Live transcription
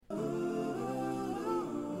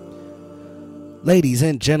Ladies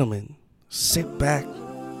and gentlemen, sit back,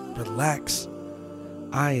 relax.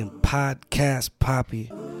 I am Podcast Poppy,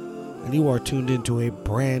 and you are tuned into a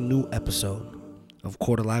brand new episode of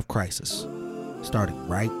Quarter Life Crisis, starting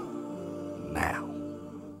right now.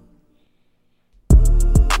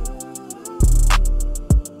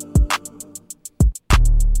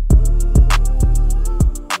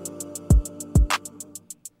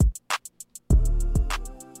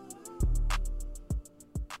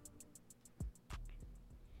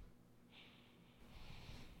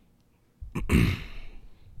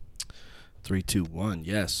 Three, two, one.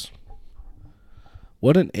 Yes.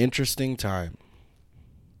 What an interesting time.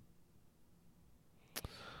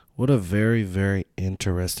 What a very, very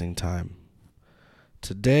interesting time.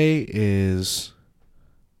 Today is,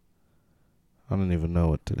 I don't even know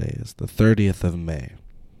what today is, the 30th of May,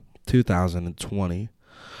 2020.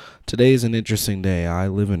 Today is an interesting day. I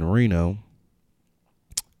live in Reno,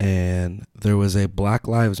 and there was a Black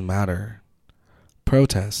Lives Matter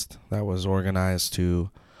protest that was organized to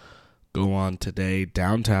go on today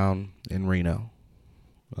downtown in Reno.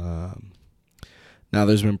 Now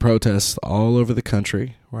there's been protests all over the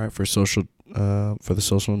country, right, for the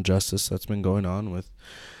social injustice that's been going on with,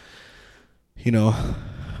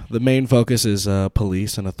 the main focus is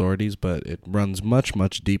police and authorities, but it runs much,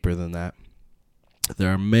 much deeper than that.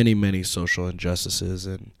 There are many, many social injustices,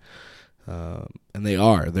 and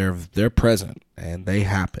they're present, and they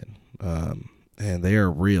happen, and they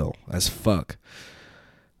are real as fuck.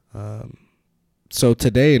 So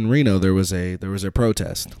today in Reno there was a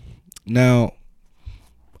protest. Now,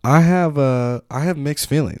 I have mixed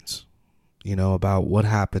feelings, about what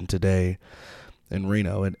happened today in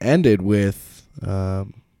Reno. It ended with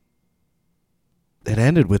the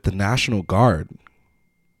National Guard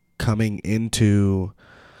coming into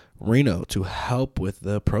Reno to help with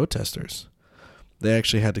the protesters. They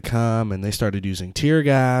actually had to come, and they started using tear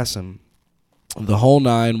gas and the whole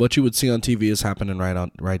nine. What you would see on TV is happening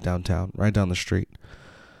right downtown, right down the street.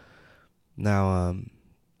 Now,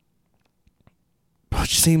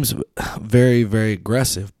 which seems very, very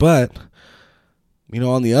aggressive. But,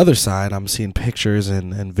 on the other side, I'm seeing pictures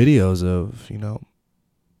and videos of,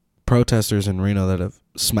 protesters in Reno that have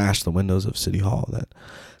smashed the windows of City Hall, that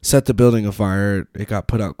set the building afire. It got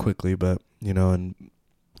put out quickly, but, and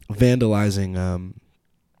vandalizing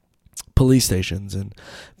police stations and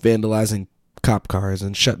vandalizing cop cars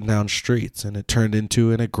and shutting down streets, and it turned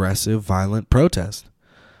into an aggressive, violent protest.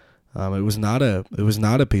 It was not a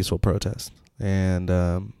peaceful protest, and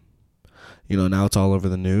now it's all over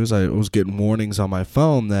the news. I was getting warnings on my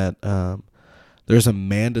phone that there's a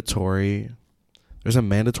mandatory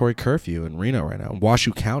curfew in Reno right now, in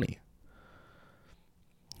Washoe County,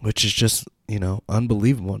 which is just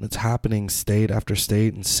unbelievable, and it's happening state after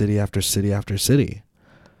state and city after city after city.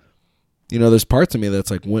 There's parts of me that's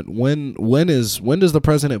like, when does the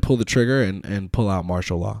president pull the trigger and pull out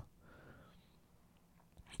martial law?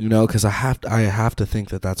 Because I have to think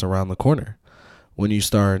that that's around the corner. When you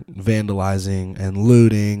start vandalizing and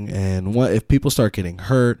looting, and if people start getting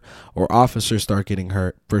hurt or officers start getting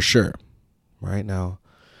hurt, for sure. Right now,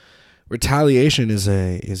 retaliation is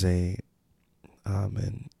a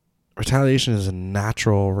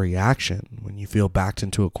natural reaction when you feel backed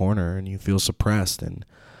into a corner and you feel suppressed and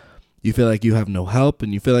you feel like you have no help,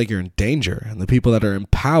 and you feel like you're in danger, and the people that are in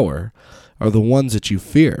power are the ones that you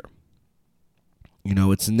fear.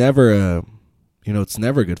 It's never a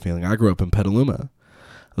good feeling. I grew up in Petaluma.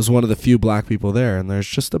 I was one of the few black people there, and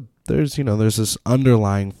there's this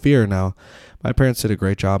underlying fear. Now, my parents did a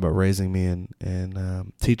great job at raising me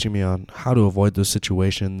and teaching me on how to avoid those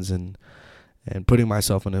situations, and putting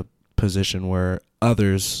myself in a position where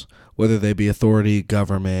others, whether they be authority,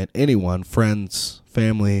 government, anyone, friends,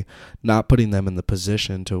 family, not putting them in the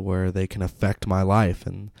position to where they can affect my life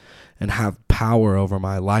and have power over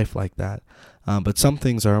my life like that. But some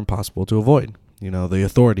things are impossible to avoid. The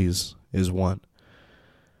authorities is one.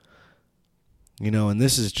 And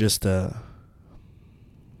this is just it's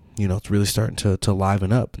really starting to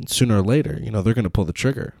liven up. And sooner or later, they're going to pull the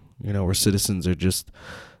trigger, where citizens are just,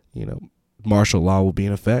 martial law will be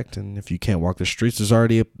in effect. And if you can't walk the streets, there's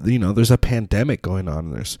already there's a pandemic going on,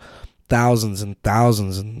 and there's thousands and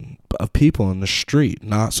thousands of people in the street,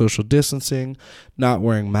 not social distancing, not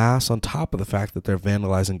wearing masks, on top of the fact that they're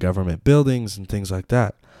vandalizing government buildings and things like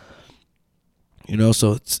that.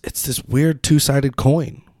 So it's this weird two-sided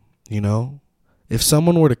coin. If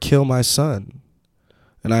someone were to kill my son,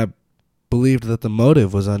 and I believed that the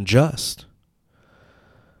motive was unjust,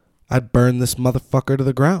 I'd burn this motherfucker to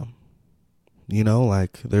the ground.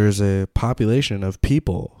 Like, there's a population of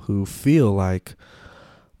people who feel like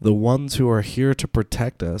the ones who are here to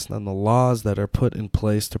protect us and the laws that are put in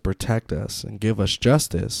place to protect us and give us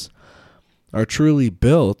justice are truly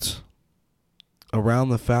built around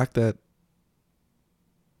the fact that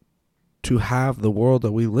to have the world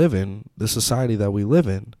that we live in, the society that we live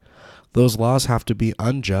in, those laws have to be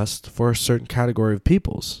unjust for a certain category of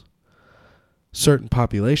peoples, certain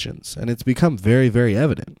populations. And it's become very, very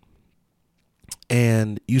evident.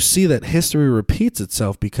 And you see that history repeats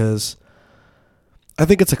itself because I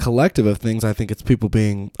think it's a collective of things. I think it's people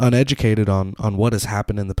being uneducated on what has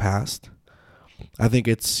happened in the past. I think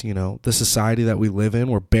it's, the society that we live in.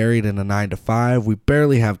 We're buried in a 9 to 5. We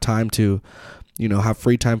barely have time to, have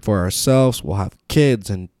free time for ourselves. We'll have kids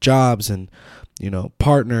and jobs and,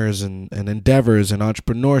 partners and endeavors and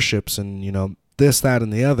entrepreneurships and, this, that,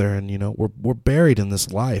 and the other. And, we're buried in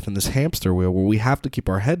this life, in this hamster wheel where we have to keep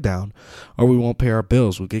our head down or we won't pay our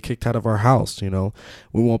bills. We'll get kicked out of our house. We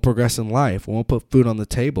won't progress in life. We won't put food on the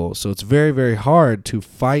table. So it's very, very hard to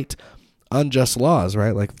fight unjust laws,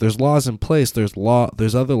 right? Like if there's laws in place, there's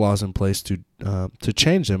other laws in place to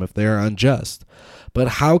change them if they are unjust. But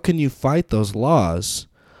how can you fight those laws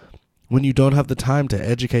when you don't have the time to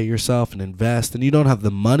educate yourself and invest, and you don't have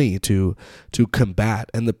the money to combat?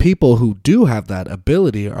 And the people who do have that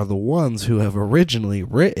ability are the ones who have originally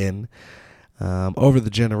written, over the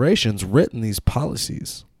generations, written these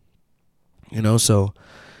policies. So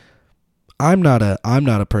I'm not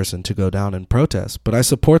a person to go down and protest, but I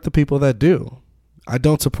support the people that do. I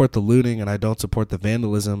don't support the looting and I don't support the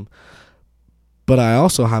vandalism. But I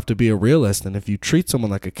also have to be a realist, and if you treat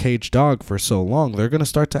someone like a caged dog for so long, they're going to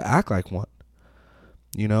start to act like one.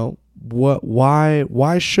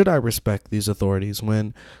 Why should I respect these authorities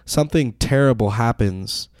when something terrible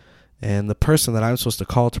happens and the person that I'm supposed to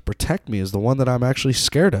call to protect me is the one that I'm actually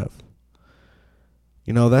scared of?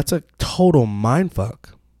 That's a total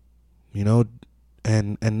mindfuck.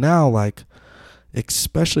 And now, like,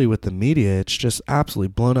 especially with the media, it's just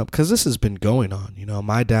absolutely blown up because this has been going on.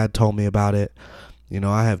 My dad told me about it.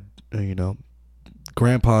 I have,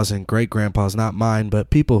 grandpas and great grandpas, not mine, but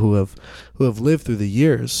people who have lived through the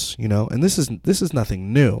years, and this is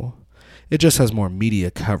nothing new. It just has more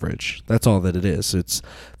media coverage. That's all that it is. It's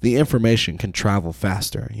the information can travel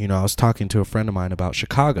faster. I was talking to a friend of mine about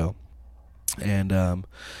Chicago, and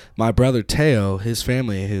my brother Teo, his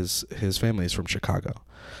family is from Chicago.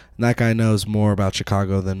 And that guy knows more about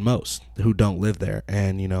Chicago than most who don't live there.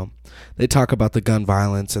 And, they talk about the gun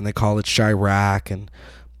violence and they call it Chirac and,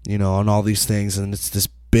 and all these things. And it's this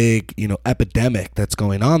big, epidemic that's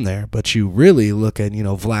going on there. But you really look at,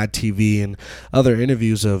 Vlad TV and other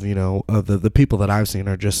interviews of, of the people that I've seen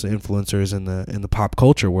are just influencers in the pop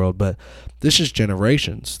culture world. But this is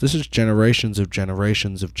generations. This is generations of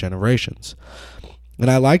generations of generations. And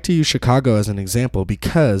I like to use Chicago as an example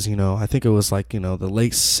because, I think it was like, the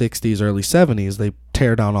late 60s, early 70s, they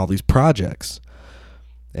tear down all these projects.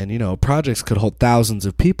 And, projects could hold thousands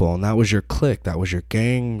of people, and that was your clique, that was your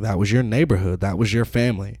gang, that was your neighborhood, that was your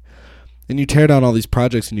family. And you tear down all these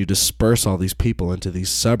projects and you disperse all these people into these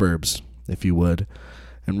suburbs, if you would,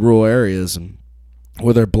 and rural areas, and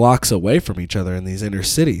where they're blocks away from each other in these inner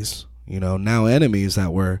cities. Now enemies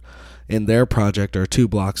that were in their project are 2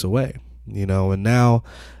 blocks away. And now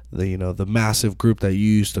the massive group that you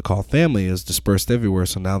used to call family is dispersed everywhere.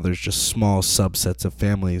 So now there's just small subsets of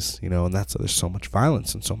families, and there's so much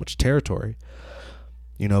violence and so much territory,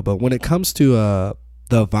 but when it comes to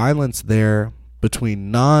the violence there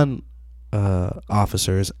between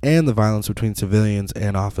officers and the violence between civilians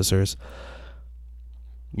and officers,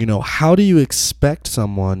 how do you expect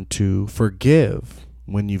someone to forgive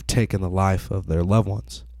when you've taken the life of their loved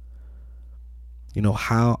ones?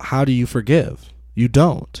 How do you forgive? You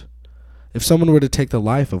don't. If someone were to take the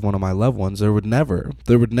life of one of my loved ones, there would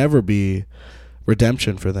never be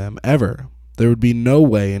redemption for them, ever. There would be no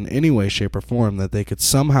way in any way, shape, or form that they could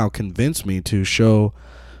somehow convince me to show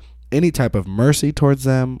any type of mercy towards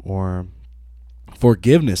them or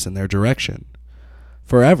forgiveness in their direction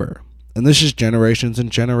forever. And this is generations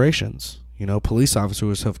and generations. Police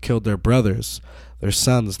officers have killed their brothers, their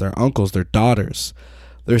sons, their uncles, their daughters,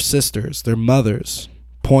 their sisters, their mothers,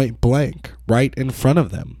 point blank, right in front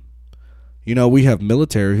of them. We have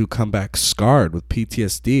military who come back scarred with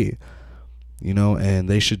PTSD, and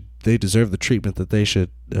they deserve the treatment that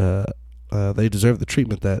they deserve the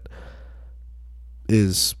treatment that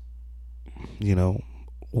is,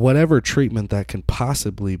 whatever treatment that can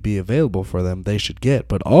possibly be available for them, they should get.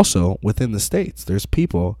 But also within the states, there's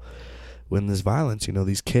people when there's violence,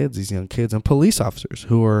 these kids, these young kids and police officers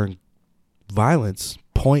who are in violence,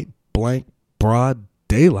 point blank, broad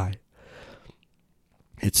daylight.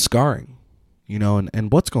 It's scarring,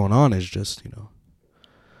 and what's going on is just,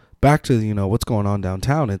 back to, what's going on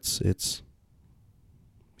downtown. It's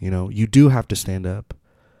you do have to stand up.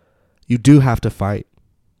 You do have to fight.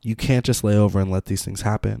 You can't just lay over and let these things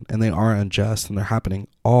happen. And they are unjust, and they're happening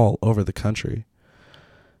all over the country.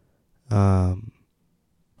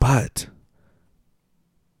 But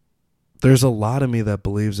there's a lot of me that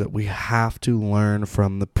believes that we have to learn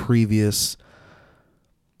from the previous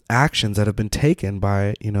actions that have been taken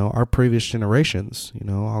by, our previous generations.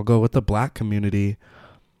 I'll go with the black community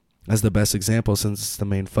as the best example, since it's the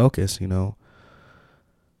main focus.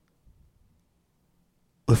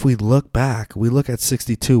 If we look back, we look at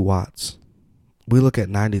 62 Watts. We look at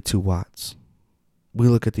 92 Watts. We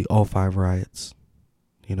look at the 05 riots,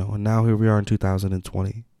 and now here we are in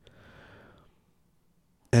 2020.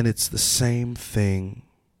 And it's the same thing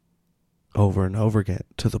over and over again,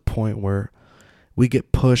 to the point where we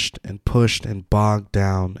get pushed and bogged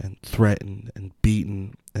down and threatened and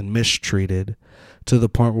beaten and mistreated, to the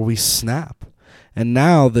point where we snap. And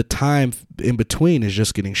now the time in between is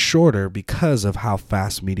just getting shorter because of how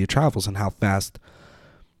fast media travels and how fast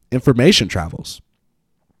information travels.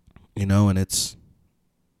 And it's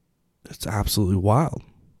absolutely wild.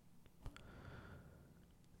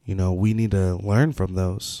 We need to learn from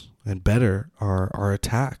those and better our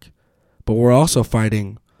attack. But we're also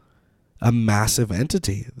fighting a massive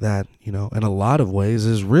entity that, in a lot of ways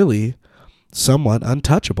is really somewhat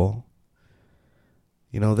untouchable.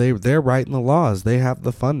 They're writing the laws. They have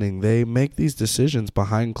the funding. They make these decisions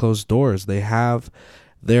behind closed doors. They have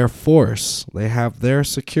their force. They have their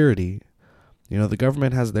security. The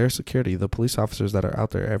government has their security, the police officers that are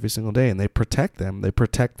out there every single day, and they protect them. They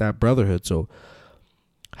protect that brotherhood. So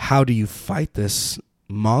how do you fight this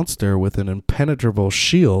monster with an impenetrable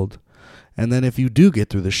shield? And then if you do get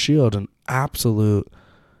through the shield, an absolute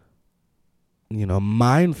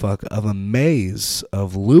mindfuck of a maze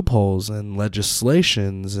of loopholes and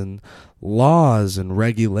legislations and laws and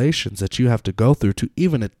regulations that you have to go through to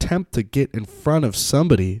even attempt to get in front of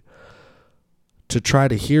somebody to try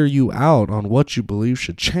to hear you out on what you believe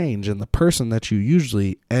should change. And the person that you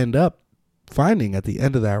usually end up finding at the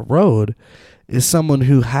end of that road is someone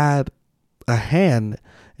who had a hand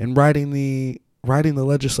in writing the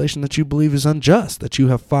legislation that you believe is unjust, that you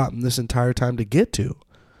have fought this entire time to get to.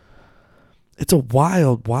 It's a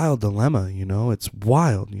wild, wild dilemma, it's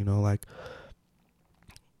wild, and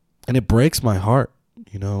it breaks my heart,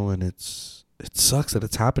 and it sucks that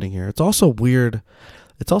it's happening here. It's also weird.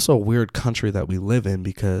 It's also a weird country that we live in,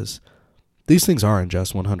 because these things are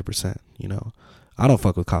unjust 100%. I don't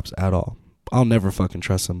fuck with cops at all. I'll never fucking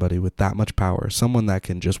trust somebody with that much power. Someone that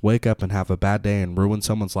can just wake up and have a bad day and ruin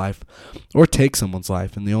someone's life or take someone's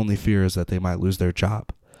life. And the only fear is that they might lose their job.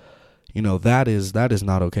 That is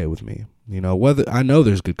not okay with me. Whether I know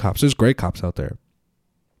there's good cops, there's great cops out there.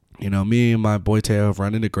 Me and my boy Teo have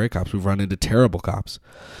run into great cops. We've run into terrible cops,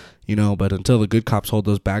 but until the good cops hold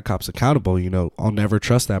those bad cops accountable, I'll never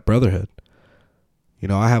trust that brotherhood.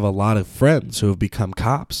 I have a lot of friends who have become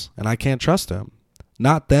cops, and I can't trust them.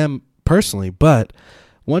 Not them personally, but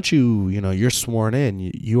once you're sworn in,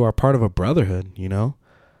 you are part of a brotherhood,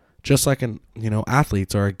 just like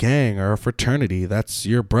athletes or a gang or a fraternity. That's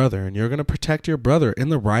your brother, and you're going to protect your brother in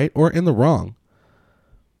the right or in the wrong.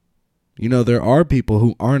 There are people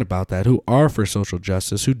who aren't about that, who are for social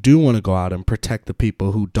justice, who do want to go out and protect the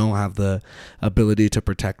people who don't have the ability to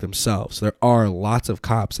protect themselves. There are lots of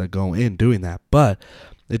cops that go in doing that, but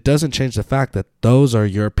it doesn't change the fact that those are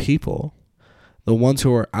your people. The ones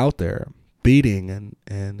who are out there beating and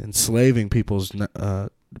enslaving people's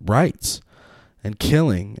rights and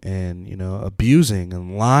killing and, abusing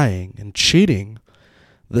and lying and cheating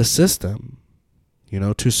the system,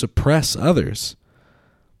 to suppress others.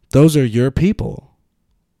 Those are your people,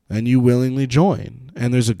 and you willingly join.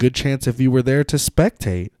 And there's a good chance if you were there to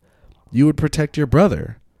spectate, you would protect your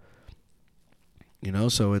brother.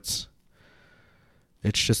 So it's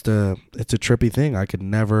just it's a trippy thing. I could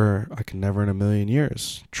never in a million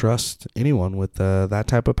years trust anyone with that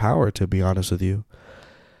type of power, to be honest with you.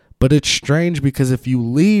 But it's strange, because if you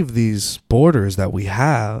leave these borders that we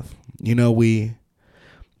have, we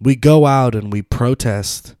go out and we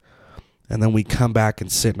protest, and then we come back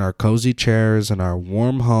and sit in our cozy chairs in our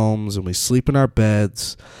warm homes, and we sleep in our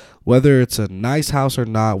beds. Whether it's a nice house or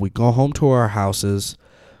not, we go home to our houses.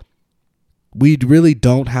 We really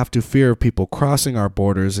don't have to fear people crossing our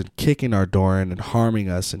borders and kicking our door in and harming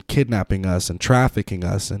us and kidnapping us and trafficking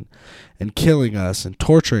us and killing us and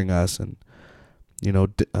torturing us and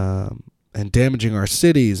and damaging our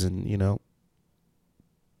cities. And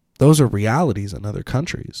those are realities in other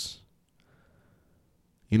countries.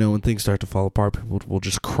 When things start to fall apart, people will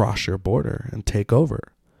just cross your border and take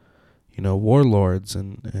over. warlords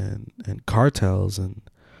and cartels and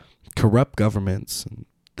corrupt governments and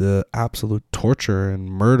the absolute torture and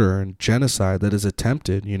murder and genocide that is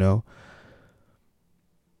attempted,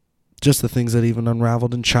 just the things that even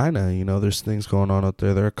unraveled in China. There's things going on out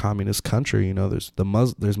there. They're a communist country. There's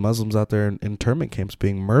Muslims out there in internment camps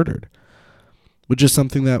being murdered, which is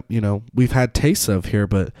something that, we've had tastes of here,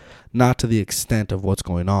 but not to the extent of what's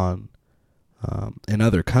going on in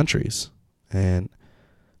other countries. And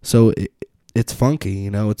so it's funky,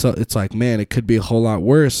 it's like, man, it could be a whole lot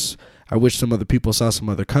worse. I wish some other people saw some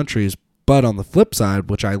other countries. But on the flip side,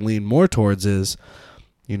 which I lean more towards is,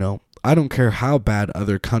 I don't care how bad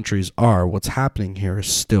other countries are. What's happening here is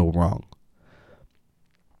still wrong.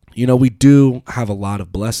 We do have a lot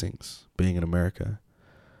of blessings being in America.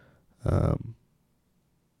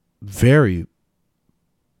 Very,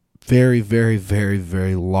 very, very, very,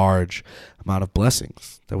 very large amount of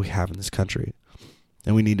blessings that we have in this country.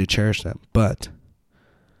 And we need to cherish them. But,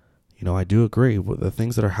 I do agree with the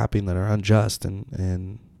things that are happening that are unjust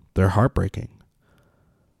and they're heartbreaking.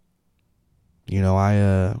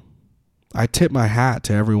 I tip my hat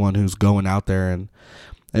to everyone who's going out there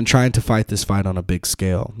and trying to fight this fight on a big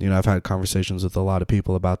scale. I've had conversations with a lot of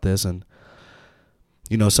people about this, and,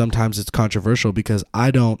 sometimes it's controversial because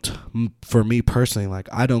for me personally,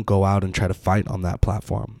 I don't go out and try to fight on that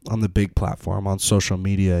platform, on the big platform, on social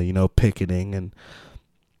media, picketing and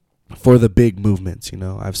for the big movements.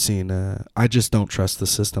 I've seen, I just don't trust the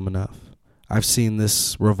system enough. I've seen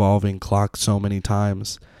this revolving clock so many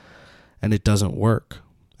times and it doesn't work.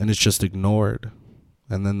 And it's just ignored.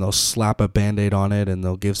 And then they'll slap a Band-Aid on it and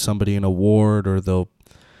they'll give somebody an award, or they'll,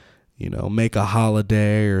 make a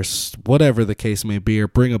holiday or whatever the case may be, or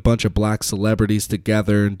bring a bunch of black celebrities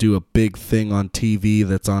together and do a big thing on TV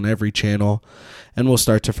that's on every channel. And we'll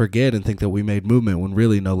start to forget and think that we made movement when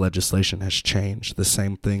really no legislation has changed. The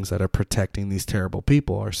same things that are protecting these terrible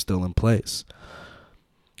people are still in place.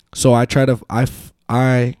 So I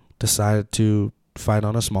decided to fight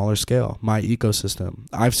on a smaller scale, my ecosystem.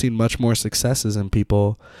 I've seen much more successes in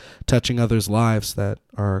people touching others' lives that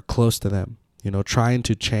are close to them, trying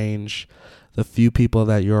to change the few people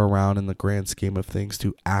that you're around in the grand scheme of things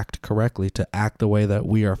to act correctly, to act the way that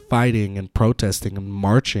we are fighting and protesting and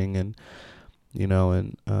marching and,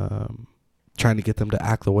 trying to get them to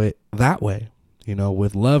act that way,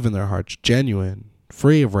 with love in their hearts, genuine,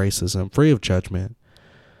 free of racism, free of judgment.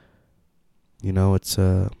 It's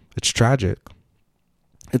tragic.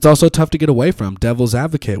 It's also tough to get away from. Devil's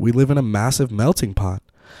advocate. We live in a massive melting pot.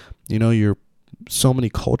 So many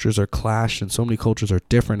cultures are clashed and so many cultures are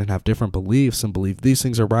different and have different beliefs and believe these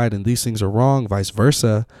things are right and these things are wrong, vice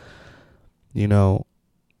versa. So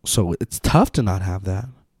it's tough to not have that.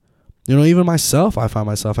 Even myself, I find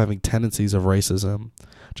myself having tendencies of racism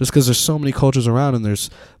just because there's so many cultures around, and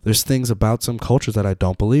there's things about some cultures that I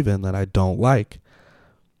don't believe in, that I don't like.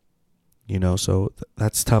 So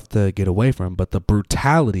that's tough to get away from. But the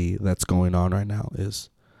brutality that's going on right now is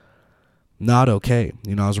not okay.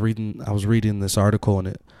 I was reading this article,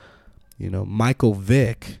 and Michael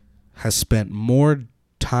Vick has spent more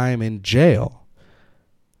time in jail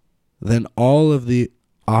than all of the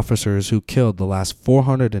officers who killed the last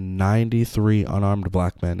 493 unarmed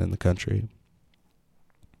black men in the country.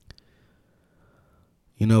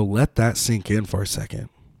 Let that sink in for a second.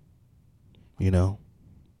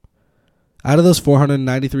 Out of those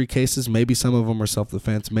 493 cases, maybe some of them were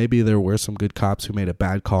self-defense. Maybe there were some good cops who made a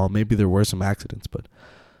bad call. Maybe there were some accidents. But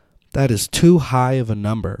that is too high of a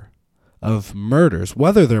number of murders,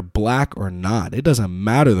 whether they're black or not. It doesn't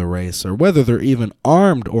matter the race or whether they're even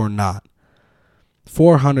armed or not.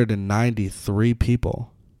 493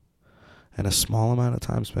 people and a small amount of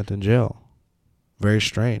time spent in jail. Very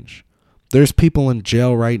strange. There's people in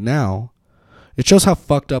jail right now. It shows how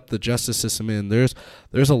fucked up the justice system is.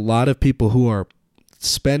 There's a lot of people who are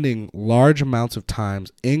spending large amounts of time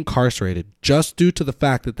incarcerated just due to the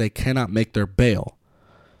fact that they cannot make their bail.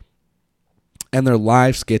 And their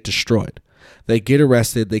lives get destroyed. They get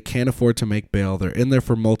arrested. They can't afford to make bail. They're in there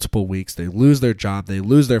for multiple weeks. They lose their job. They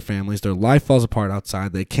lose their families. Their life falls apart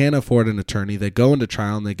outside. They can't afford an attorney. They go into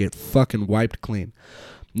trial and they get fucking wiped clean.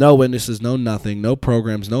 No witnesses, no nothing, no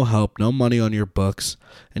programs, no help, no money on your books,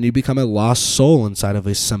 and you become a lost soul inside of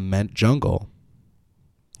a cement jungle.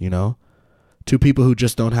 To people who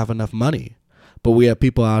just don't have enough money. But we have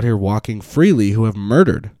people out here walking freely who have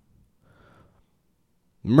murdered.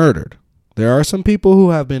 There are some people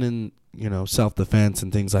who have been in, self-defense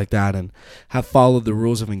and things like that and have followed the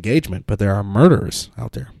rules of engagement, but there are murderers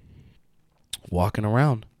out there walking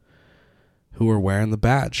around who are wearing the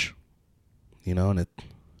badge, and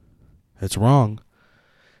it's wrong,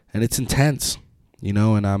 and it's intense.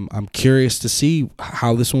 and I'm curious to see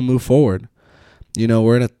how this will move forward.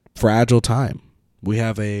 We're in a fragile time. We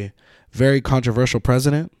have a very controversial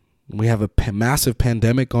president. We have a massive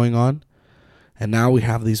pandemic going on. And now we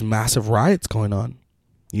have these massive riots going on.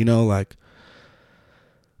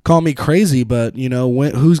 Call me crazy, but,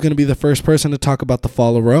 who's going to be the first person to talk about the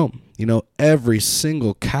fall of Rome? Every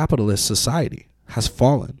single capitalist society has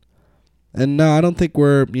fallen. And no, I don't think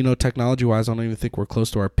we're, technology-wise, I don't even think we're close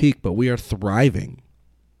to our peak, but we are thriving.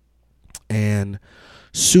 And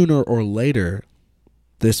sooner or later,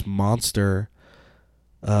 this monster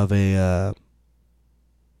of a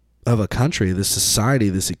country, this society,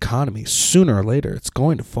 this economy, sooner or later, it's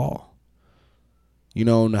going to fall.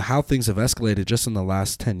 And how things have escalated just in the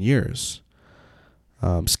last 10 years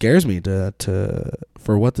scares me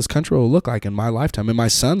for what this country will look like in my lifetime, in my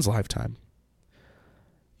son's lifetime.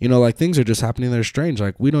 Things are just happening that are strange.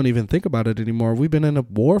 We don't even think about it anymore. We've been in a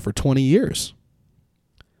war for 20 years.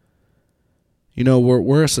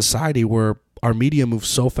 We're a society where our media moves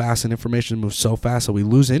so fast and information moves so fast that we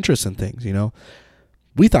lose interest in things,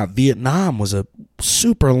 We thought Vietnam was a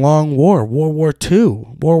super long war, World War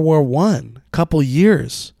II, World War I, couple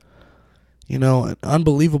years,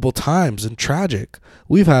 unbelievable times and tragic.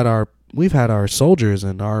 We've had our soldiers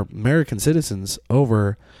and our American citizens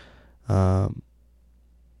over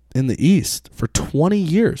in the East for 20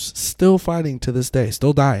 years, still fighting to this day,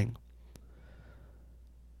 still dying.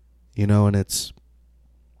 And it's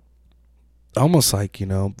almost like,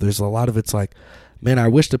 there's a lot of it's like, man, I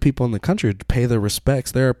wish the people in the country would pay their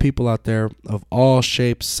respects. There are people out there of all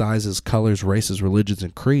shapes, sizes, colors, races, religions,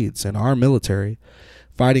 and creeds in our military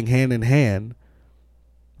fighting hand in hand,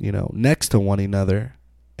 next to one another,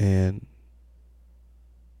 and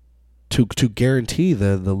to guarantee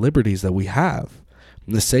the liberties that we have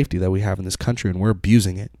and the safety that we have in this country, and we're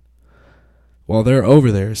abusing it. While they're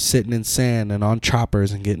over there sitting in sand and on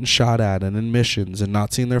choppers and getting shot at and in missions and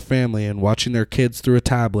not seeing their family and watching their kids through a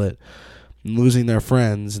tablet and losing their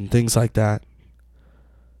friends and things like that,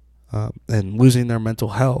 and losing their mental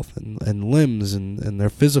health and limbs and their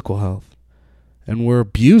physical health. And we're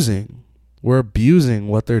abusing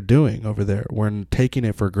what they're doing over there. We're taking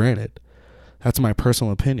it for granted. That's my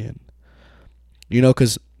personal opinion.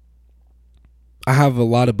 Because I have a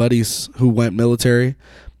lot of buddies who went military,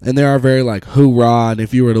 and they are very hoorah. And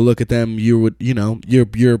if you were to look at them, you would,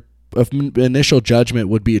 your initial judgment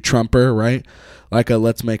would be a Trumper, right?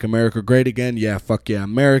 Let's make America great again. Yeah, fuck yeah,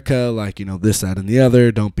 America. This, that, and the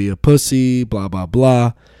other. Don't be a pussy, blah, blah,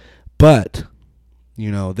 blah. But,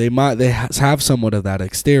 they have somewhat of that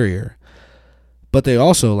exterior. But they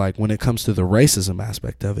also, when it comes to the racism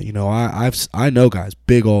aspect of it, I know guys,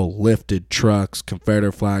 big old lifted trucks,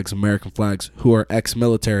 Confederate flags, American flags, who are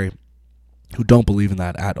ex-military, who don't believe in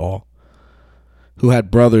that at all, who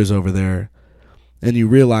had brothers over there. And you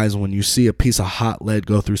realize when you see a piece of hot lead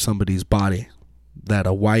go through somebody's body that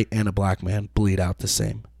a white and a black man bleed out the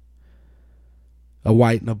same. A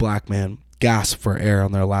white and a black man gasp for air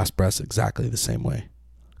on their last breaths exactly the same way.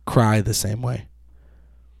 Cry the same way.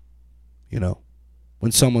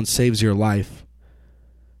 When someone saves your life,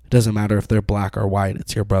 it doesn't matter if they're black or white.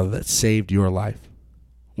 It's your brother that saved your life.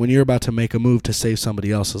 When you're about to make a move to save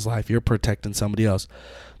somebody else's life, you're protecting somebody else.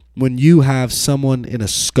 When you have someone in a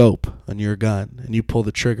scope on your gun and you pull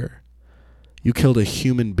the trigger, you killed a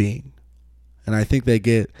human being. And I think they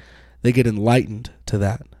get enlightened to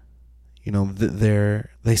that.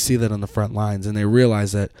 They see that on the front lines, and they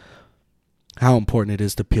realize that how important it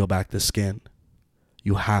is to peel back the skin.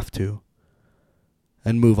 You have to.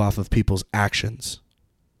 And move off of people's actions.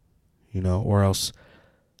 Or else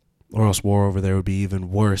war over there would be even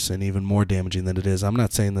worse and even more damaging than it is. I'm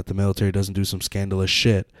not saying that the military doesn't do some scandalous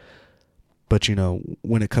shit. But,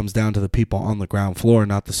 when it comes down to the people on the ground floor,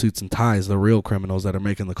 not the suits and ties, the real criminals that are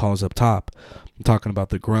making the calls up top. I'm talking about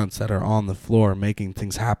the grunts that are on the floor making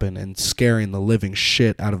things happen and scaring the living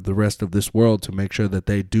shit out of the rest of this world to make sure that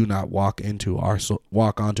they do not walk onto our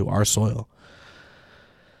soil.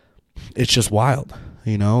 It's just wild,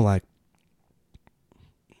 it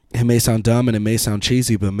may sound dumb and it may sound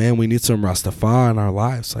cheesy, but man, we need some Rastafari in our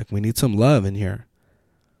lives. We need some love in here.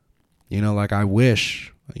 I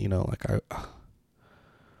wish,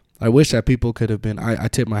 I wish that people could have been, I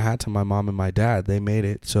tip my hat to my mom and my dad. They made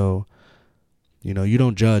it. So, you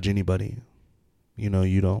don't judge anybody. You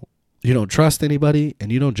don't trust anybody,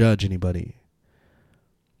 and you don't judge anybody.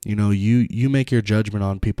 You make your judgment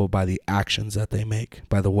on people by the actions that they make,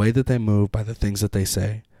 by the way that they move, by the things that they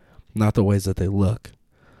say, not the ways that they look.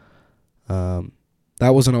 That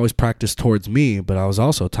wasn't always practiced towards me, but I was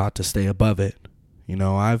also taught to stay above it.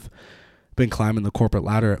 been climbing the corporate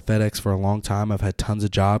ladder at FedEx for a long time. I've had tons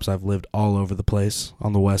of jobs. I've lived all over the place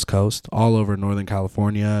on the West Coast, all over Northern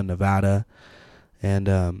California, Nevada. And,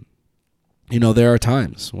 there are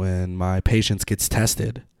times when my patience gets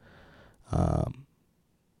tested. But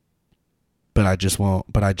I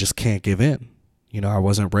just can't give in. I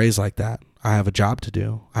wasn't raised like that. I have a job to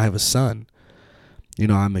do. I have a son.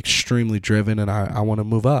 I'm extremely driven, and I want to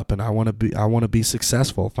move up, and I want to be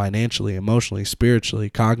successful financially, emotionally, spiritually,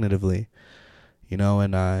 cognitively,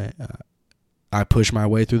 and I push my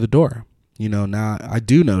way through the door. Now I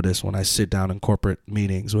do notice when I sit down in corporate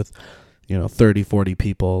meetings with 30, 40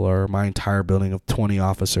 people, or my entire building of 20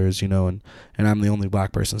 officers, and I'm the only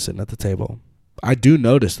black person sitting at the table. I do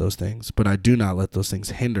notice those things, but I do not let those things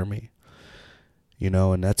hinder me,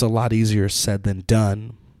 and that's a lot easier said than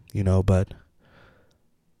done, but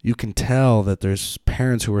you can tell that there's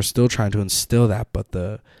parents who are still trying to instill that, but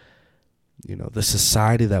the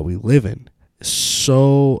society that we live in is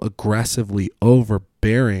so aggressively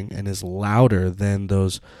overbearing and is louder than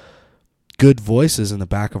those good voices in the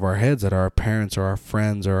back of our heads that are our parents or our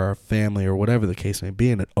friends or our family or whatever the case may be,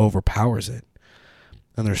 and it overpowers it.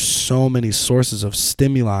 And there's so many sources of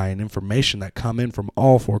stimuli and information that come in from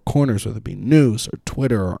all four corners, whether it be news or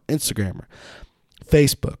Twitter or Instagram or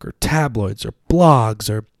Facebook or tabloids or blogs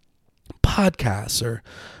or podcasts or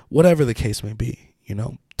whatever the case may be.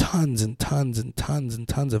 Tons and tons and tons and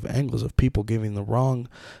tons of angles of people giving the wrong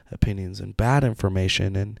opinions and bad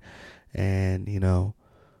information and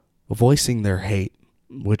voicing their hate,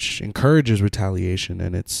 which encourages retaliation.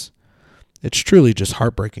 And it's truly just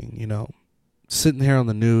heartbreaking, sitting here on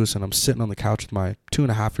the news, and I'm sitting on the couch with my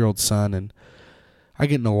 2.5-year-old son, and I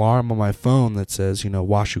get an alarm on my phone that says,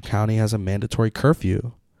 Washoe County has a mandatory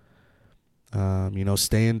curfew.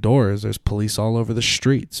 Stay indoors. There's police all over the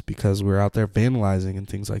streets because we're out there vandalizing and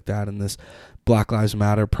things like that. And this Black Lives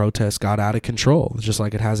Matter protest got out of control, just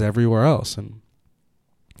like it has everywhere else. And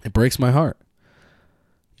it breaks my heart.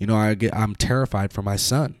 I'm terrified for my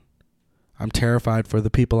son. I'm terrified for the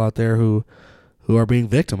people out there who are being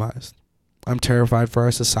victimized. I'm terrified for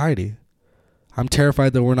our society. I'm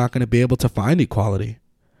terrified that we're not going to be able to find equality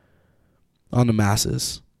on the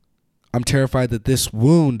masses. I'm terrified that this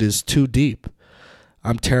wound is too deep.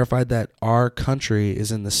 I'm terrified that our country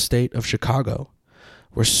is in the state of Chicago,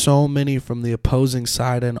 where so many from the opposing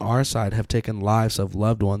side and our side have taken lives of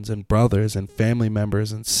loved ones and brothers and family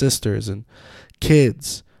members and sisters and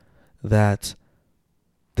kids, that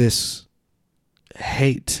this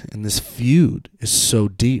hate and this feud is so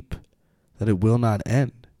deep that it will not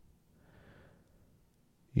end.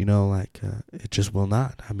 It just will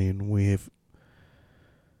not. I mean,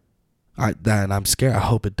 and I'm scared. I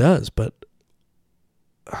hope it does, but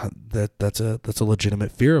that's a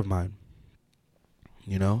legitimate fear of mine.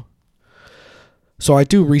 So I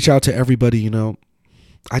do reach out to everybody.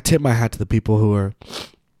 I tip my hat to the people who are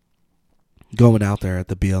going out there at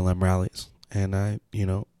the BLM rallies, and I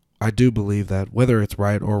do believe that whether it's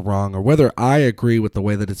right or wrong, or whether I agree with the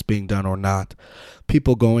way that it's being done or not,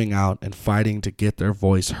 people going out and fighting to get their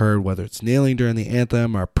voice heard, whether it's kneeling during the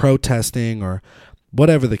anthem or protesting or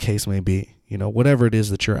whatever the case may be, whatever it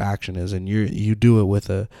is that your action is, and you do it with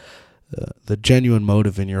the genuine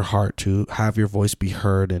motive in your heart to have your voice be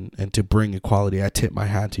heard and to bring equality, I tip my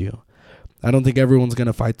hat to you. I don't think everyone's going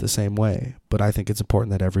to fight the same way, but I think it's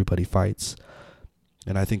important that everybody fights.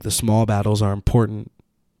 And I think the small battles are important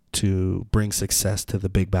to bring success to the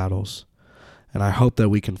big battles. And I hope that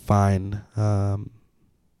we can find an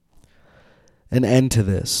end to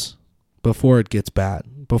this before it gets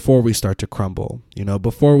bad, before we start to crumble,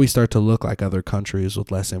 before we start to look like other countries with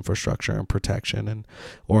less infrastructure and protection and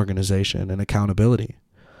organization and accountability.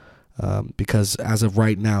 Because as of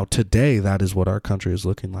right now, today, that is what our country is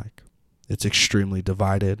looking like. It's extremely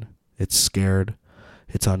divided. It's scared.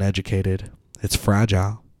 It's uneducated. It's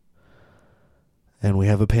fragile. And we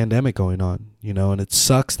have a pandemic going on, and it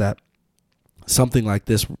sucks that something like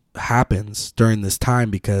this happens during this time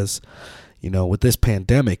because, with this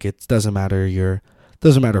pandemic, it doesn't matter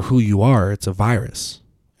who you are. It's a virus,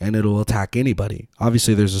 and it'll attack anybody.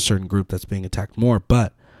 Obviously, there's a certain group that's being attacked more,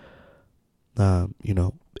 but,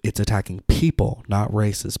 it's attacking people, not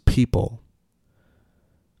races, people.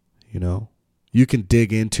 You can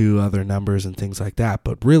dig into other numbers and things like that,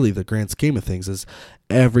 but really the grand scheme of things is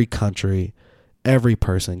every country, every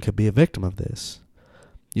person could be a victim of this,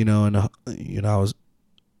 we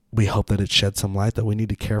hope that it sheds some light that we need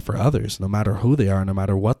to care for others, no matter who they are, no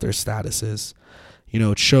matter what their status is.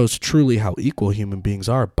 It shows truly how equal human beings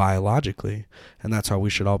are biologically, and that's how we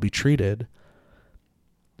should all be treated.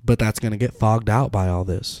 But that's going to get fogged out by all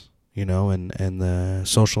this, and the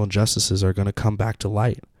social injustices are going to come back to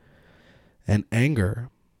light. And anger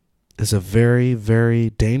is a very, very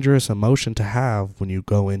dangerous emotion to have when you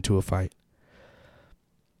go into a fight.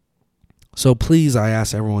 So please, I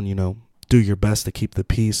ask everyone, do your best to keep the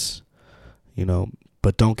peace,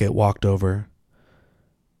 but don't get walked over.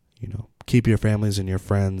 Keep your families and your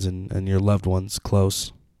friends and your loved ones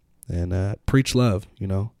close, and preach love,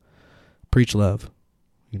 preach love.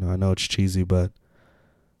 I know it's cheesy, but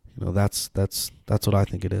that's what I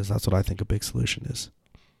think it is. That's what I think a big solution is.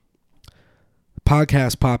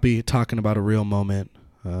 Podcast Poppy, talking about a real moment.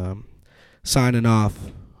 Signing off.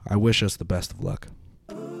 I wish us the best of luck.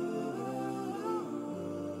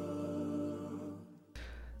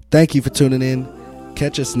 Thank you for tuning in.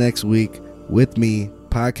 Catch us next week with me,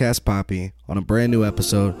 Podcast Poppy, on a brand new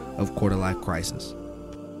episode of Quarter Life Crisis.